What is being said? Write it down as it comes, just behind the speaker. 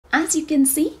As you can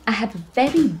see, I have a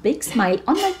very big smile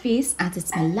on my face as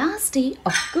it's my last day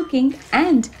of cooking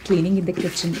and cleaning in the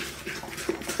kitchen.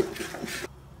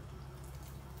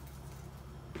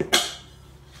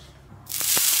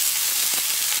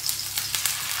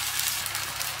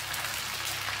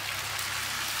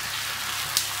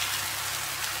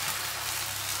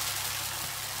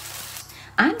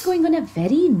 I'm going on a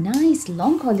very nice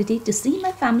long holiday to see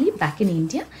my family back in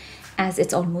India, as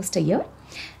it's almost a year.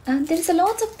 There is a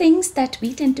lot of things that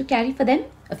we tend to carry for them,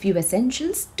 a few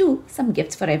essentials to some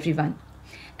gifts for everyone.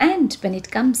 And when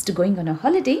it comes to going on a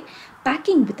holiday,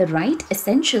 packing with the right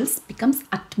essentials becomes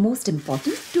utmost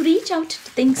important to reach out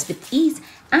to things with ease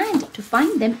and to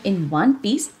find them in one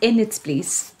piece in its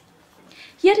place.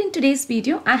 Here in today's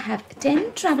video, I have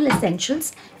 10 travel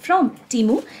essentials from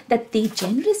Temu that they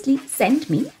generously sent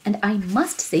me, and I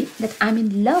must say that I'm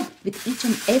in love with each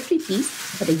and every piece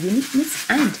for the uniqueness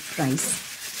and price.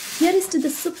 Here is to the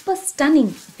super stunning,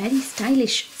 very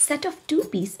stylish set of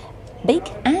 2-piece big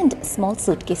and small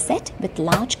suitcase set with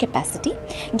large capacity,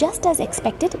 just as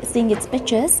expected seeing its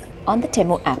pictures on the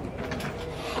Temu app.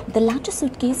 The larger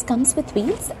suitcase comes with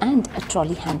wheels and a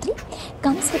trolley handle,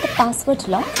 comes with a password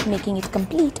lock making it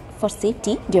complete for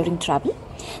safety during travel.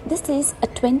 This is a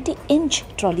 20-inch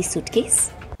trolley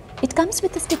suitcase. It comes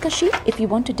with a sticker sheet if you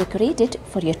want to decorate it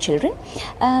for your children.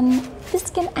 This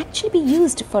can actually be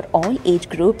used for all age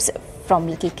groups, from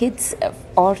little kids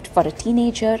or for a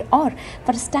teenager or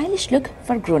for a stylish look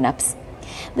for grown-ups.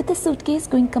 With the suitcase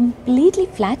going completely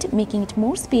flat, making it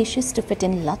more spacious to fit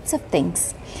in lots of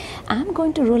things. I'm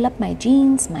going to roll up my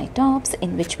jeans, my tops,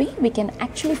 in which way we can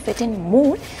actually fit in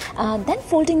more than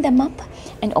folding them up,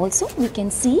 and also we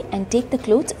can see and take the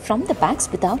clothes from the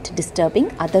bags without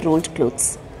disturbing other rolled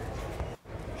clothes.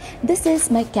 This is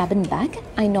my cabin bag.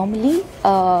 I normally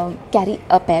carry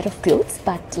a pair of clothes,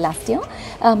 but last year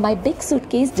my big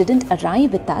suitcase didn't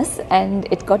arrive with us and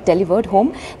it got delivered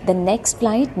home the next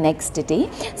flight next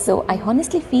day. So I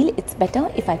honestly feel it's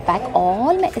better if I pack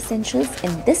all my essentials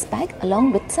in this bag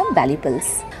along with some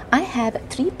valuables. I have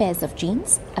 3 pairs of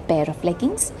jeans, a pair of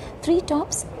leggings, 3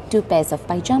 tops, 2 pairs of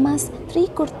pajamas, 3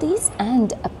 kurtis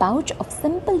and a pouch of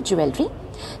simple jewelry.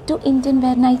 2 Indian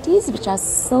wear nighties which are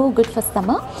so good for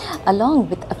summer, along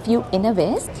with a few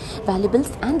innerwears.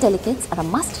 Valuables and delicates are a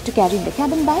must to carry in the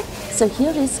cabin bag. So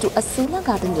here is to a solar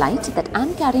garden light that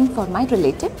I'm carrying for my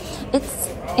relative. It's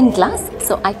in glass,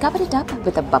 so I cover it up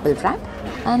with a bubble wrap.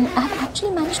 And I have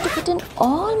actually managed to fit in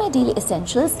all my daily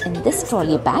essentials in this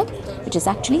trolley bag, which is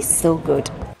actually so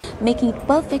good, making it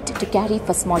perfect to carry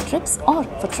for small trips or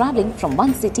for traveling from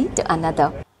one city to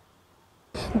another.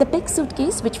 The big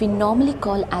suitcase, which we normally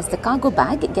call as the cargo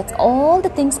bag, gets all the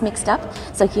things mixed up.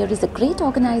 So here is a great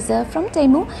organizer from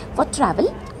Temu for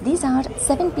travel. These are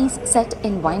 7-piece set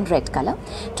in wine red color.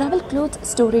 Travel clothes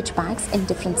storage bags in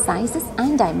different sizes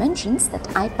and dimensions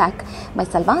that I pack my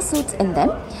salwar suits in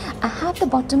them. I have the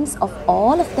bottoms of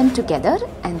all of them together,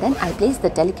 and then I place the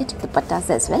delicate dupattas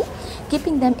as well,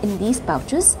 keeping them in these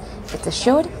pouches. It's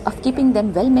assured of keeping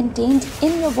them well maintained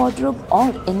in your wardrobe or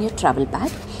in your travel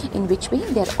bag, in which way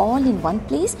they're all in one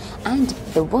place and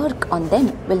the work on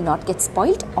them will not get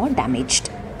spoiled or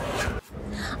damaged.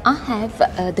 I have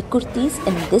the kurtis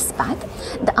in this bag.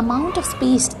 The amount of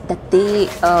space that they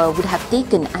would have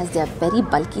taken, as they are very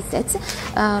bulky sets,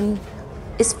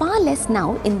 is far less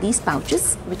now in these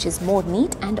pouches, which is more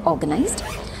neat and organized.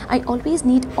 I always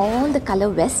need all the color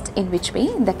vest, in which way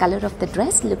the color of the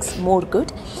dress looks more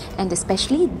good, and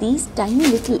especially these tiny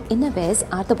little innerwears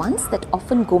are the ones that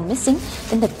often go missing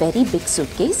in the very big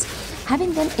suitcase.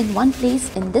 Having them in one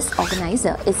place in this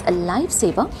organizer is a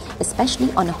lifesaver,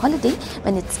 especially on a holiday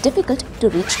when it's difficult to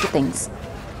reach to things.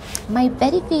 My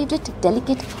very favorite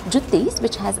delicate juttis,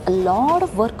 which has a lot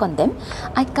of work on them,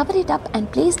 I cover it up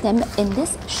and place them in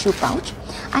this shoe pouch.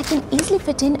 I can easily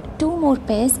fit in 2 more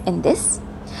pairs in this.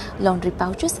 Laundry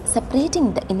pouches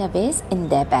separating the innerwears in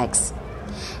their bags.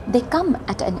 They come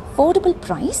at an affordable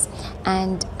price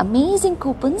and amazing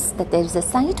coupons that there is a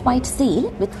site-wide sale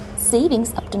with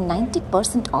savings up to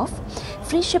 90% off,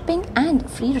 free shipping and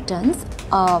free returns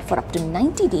for up to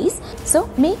 90 days. So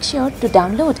make sure to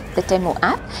download the Temu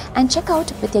app and check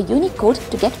out with your unique code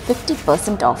to get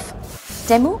 50% off.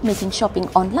 Temu, making shopping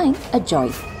online a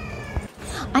joy.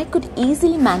 I could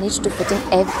easily manage to fit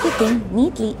in everything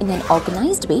neatly in an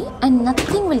organized way, and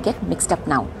nothing will get mixed up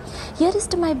now. Here is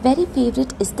to my very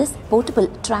favorite is this portable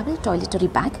travel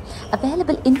toiletry bag,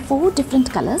 available in 4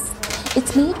 different colors.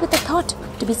 It's made with a thought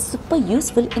to be super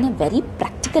useful in a very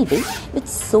practical way, with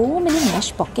so many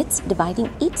mesh pockets dividing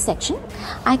each section.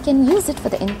 I can use it for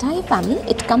the entire family.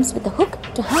 It comes with a hook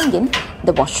to hang in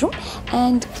the washroom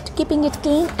and keeping it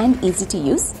clean and easy to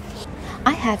use.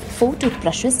 I have 4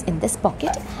 toothbrushes in this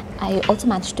pocket. I also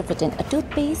managed to put in a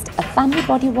toothpaste, a family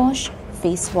body wash,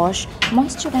 face wash,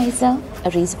 moisturizer, a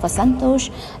razor for Santosh,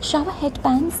 shower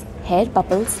headbands, hair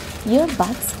bubbles,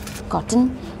 earbuds,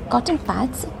 cotton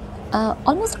pads,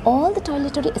 almost all the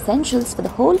toiletry essentials for the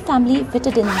whole family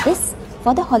fitted in this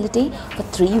for the holiday for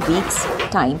 3 weeks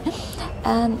time.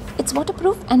 It's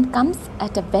waterproof and comes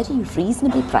at a very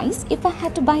reasonable price. If I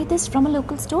had to buy this from a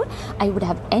local store, I would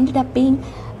have ended up paying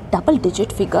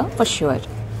double-digit figure for sure.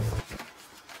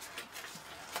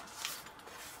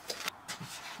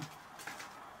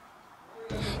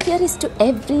 Here is to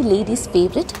every lady's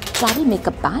favorite travel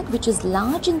makeup bag, which is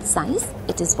large in size.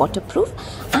 It is waterproof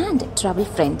and travel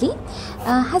friendly.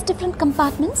 Has different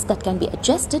compartments that can be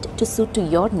adjusted to suit to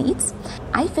your needs.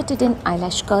 I fitted in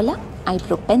eyelash curler,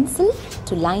 eyebrow pencil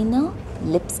to liner,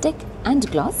 lipstick and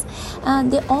gloss.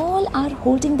 They all are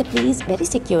holding the place very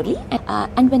securely,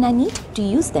 and when I need to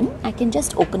use them, I can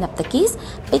just open up the case,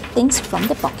 pick things from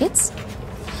the pockets,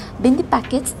 bin the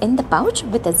packets in the pouch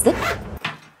with a zip.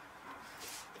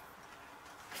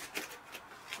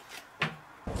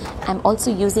 I'm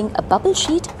also using a bubble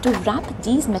sheet to wrap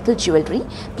these metal jewelry,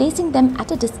 placing them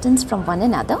at a distance from one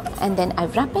another, and then I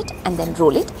wrap it and then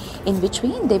roll it, in which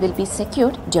way they will be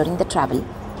secured during the travel.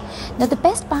 Now the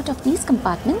best part of these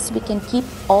compartments, we can keep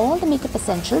all the makeup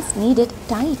essentials needed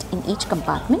tight in each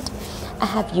compartment. I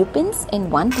have U-pins in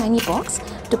one tiny box,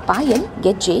 to payal,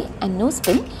 gedje and nose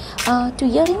pin, to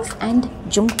earrings and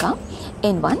jhumka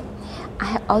in one. I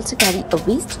have also carry a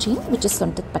waist chain, which is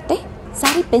sontat patte,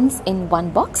 sari pins in one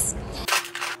box.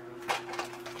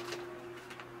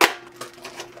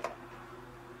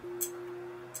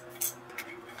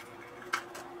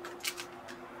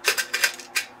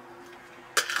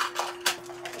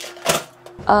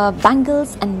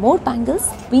 Bangles and more bangles,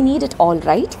 we need it all,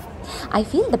 right? I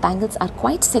feel the bangles are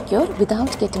quite secure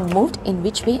without getting moved, in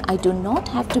which way I do not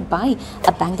have to buy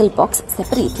a bangle box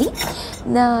separately.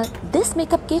 Now, this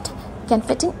makeup kit can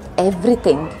fit in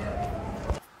everything.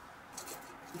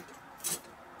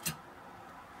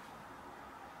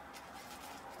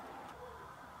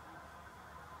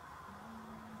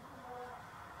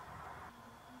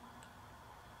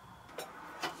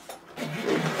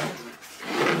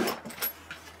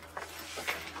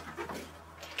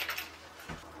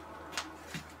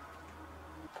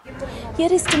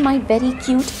 Here is to my very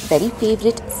cute, very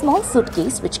favorite small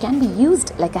suitcase, which can be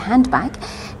used like a handbag.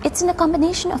 It's in a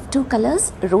combination of 2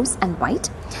 colors, rose and white.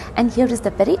 And here is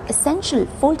the very essential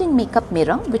folding makeup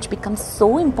mirror, which becomes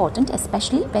so important,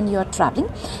 especially when you are traveling.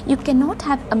 You cannot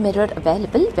have a mirror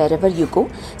available wherever you go.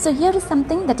 So here is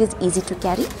something that is easy to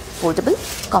carry, foldable,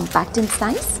 compact in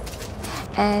size.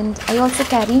 And I also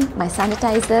carry my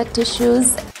sanitizer,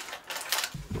 tissues.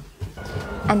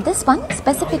 And this one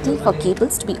specifically for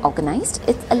cables to be organized.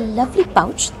 It's a lovely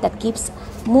pouch that keeps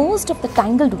most of the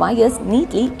tangled wires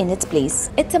neatly in its place.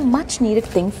 It's a much needed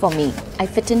thing for me. I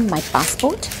fit in my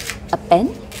passport, a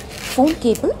pen, phone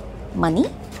cable, money,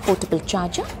 portable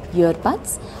charger,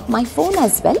 earbuds, my phone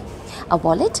as well, a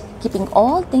wallet, keeping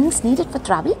all things needed for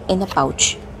travel in a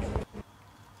pouch.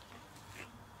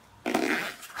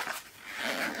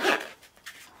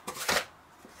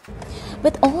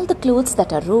 With all the clothes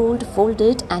that are rolled,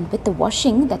 folded and with the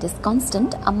washing that is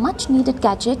constant, a much needed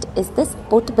gadget is this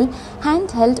portable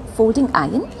handheld folding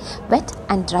iron, wet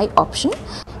and dry option.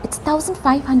 It's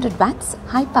 1500 watts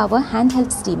high power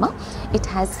handheld steamer. It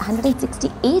has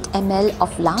 168 ml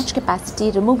of large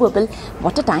capacity removable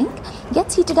water tank,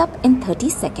 gets heated up in 30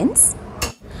 seconds.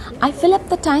 I fill up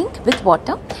the tank with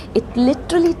water. It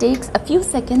literally takes a few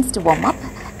seconds to warm up,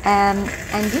 and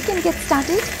you can get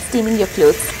started steaming your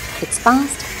clothes. It's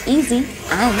fast, easy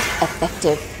and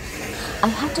effective. I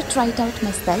had to try it out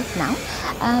myself now.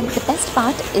 The best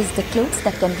part is the clothes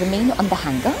that can remain on the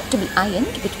hanger to be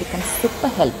ironed, which becomes super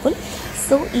helpful.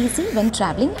 So easy when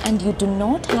traveling and you do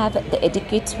not have the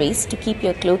adequate space to keep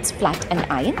your clothes flat and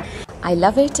iron. I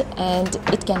love it, and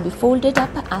it can be folded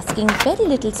up, asking very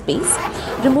little space,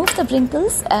 removes the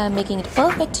wrinkles, making it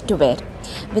perfect to wear.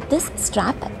 With this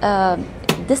strap,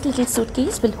 this little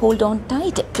suitcase will hold on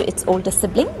tight to its older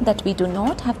sibling, that we do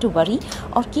not have to worry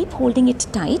or keep holding it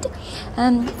tight.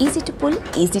 Easy to pull,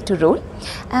 easy to roll.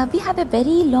 We have a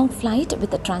very long flight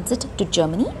with a transit to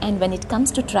Germany, and when it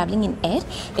comes to traveling in air,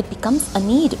 it becomes a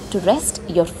need to rest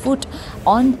your foot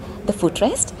on the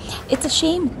footrest. It's a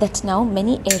shame that now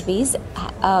many airways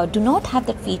do not have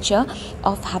that feature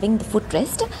of having the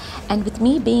footrest, and with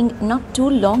me being not too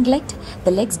long-legged,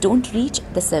 the legs don't reach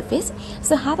the surface.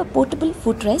 So have a portable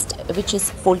footrest which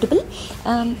is foldable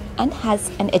and has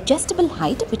an adjustable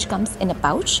height which comes in a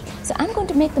pouch. So I'm going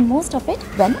to make the most of it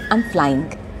when I'm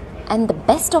flying. And the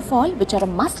best of all, which are a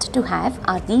must to have,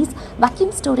 are these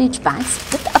vacuum storage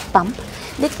bags with a pump.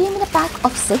 They came in a pack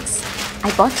of 6.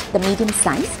 I bought the medium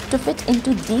size to fit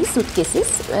into these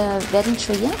suitcases wherein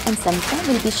Shreya and Sanika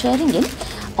will be sharing in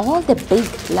all the big,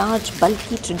 large,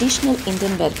 bulky, traditional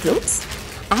Indian wear clothes,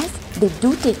 as they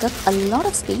do take up a lot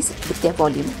of space with their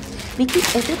volume. We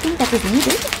keep everything that is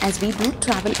needed as we do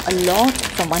travel a lot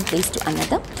from one place to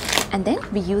another, and then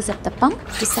we use up the pump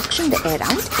to suction the air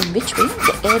out, in which way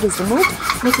the air is removed,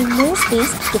 making more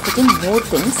space to fit in more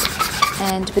things.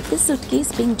 And with this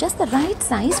suitcase being just the right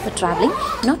size for traveling,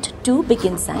 not too big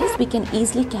in size, we can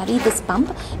easily carry this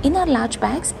pump in our large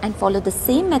bags and follow the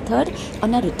same method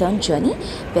on our return journey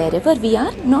wherever we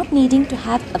are, not needing to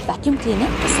have a vacuum cleaner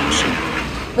to suction.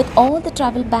 With all the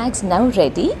travel bags now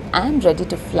ready, I am ready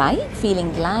to fly,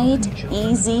 feeling light,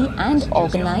 easy and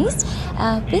organized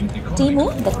with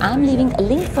Temu, that I am leaving a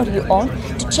link for you all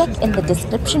to check in the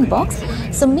description box.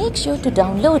 So make sure to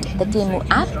download the Temu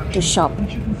app to shop.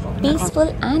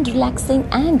 Peaceful and relaxing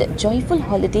and joyful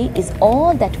holiday is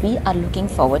all that we are looking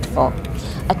forward for.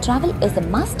 A travel is a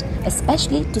must,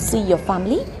 especially to see your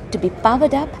family, to be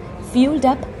powered up, fueled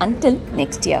up until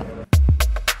next year.